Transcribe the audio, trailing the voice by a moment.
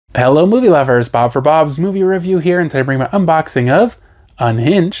Hello movie lovers, Bob for Bob's Movie Review here, and today I bring my unboxing of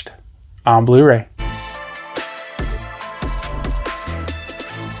Unhinged on Blu-ray.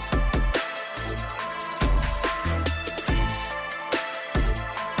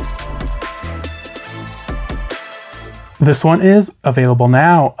 This one is available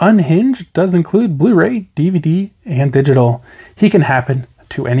now. Unhinged does include Blu-ray, DVD, and digital. He can happen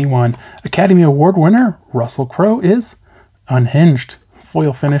to anyone. Academy Award winner Russell Crowe is unhinged.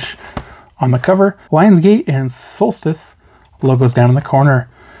 Foil finish on the cover. Lionsgate and Solstice logos down in the corner.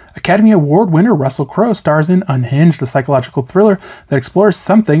 Academy Award winner Russell Crowe stars in Unhinged, a psychological thriller that explores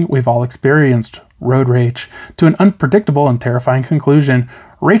something we've all experienced, road rage, to an unpredictable and terrifying conclusion.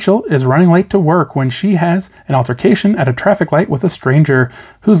 Rachel is running late to work when she has an altercation at a traffic light with a stranger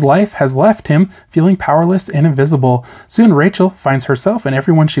whose life has left him feeling powerless and invisible. Soon Rachel finds herself and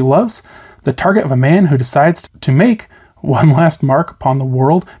everyone she loves the target of a man who decides to make one last mark upon the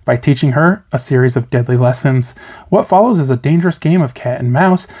world by teaching her a series of deadly lessons. What follows is a dangerous game of cat and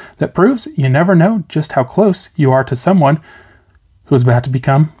mouse that proves you never know just how close you are to someone who is about to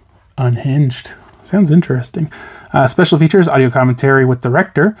become unhinged. Sounds interesting. Special features, audio commentary with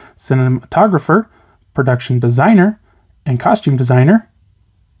director, cinematographer, production designer, and costume designer,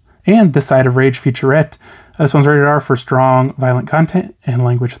 and This Side of Rage featurette. This one's rated R for strong, violent content and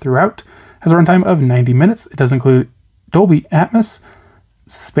language throughout. Has a runtime of 90 minutes. It does include Dolby Atmos,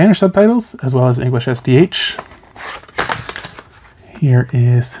 Spanish subtitles, as well as English SDH. Here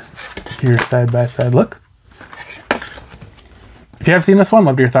is your side-by-side look. If you have seen this one,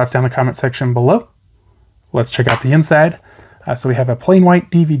 love to hear your thoughts down in the comment section below. Let's check out the inside. So we have a plain white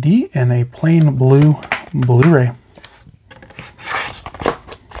DVD and a plain blue Blu-ray.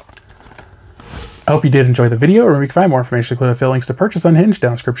 I hope you did enjoy the video. Remember, you can find more information, including affiliate links to purchase Unhinged down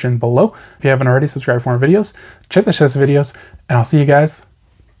in the description below. If you haven't already, subscribe for more videos. Check the videos, and I'll see you guys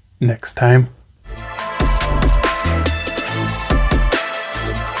next time.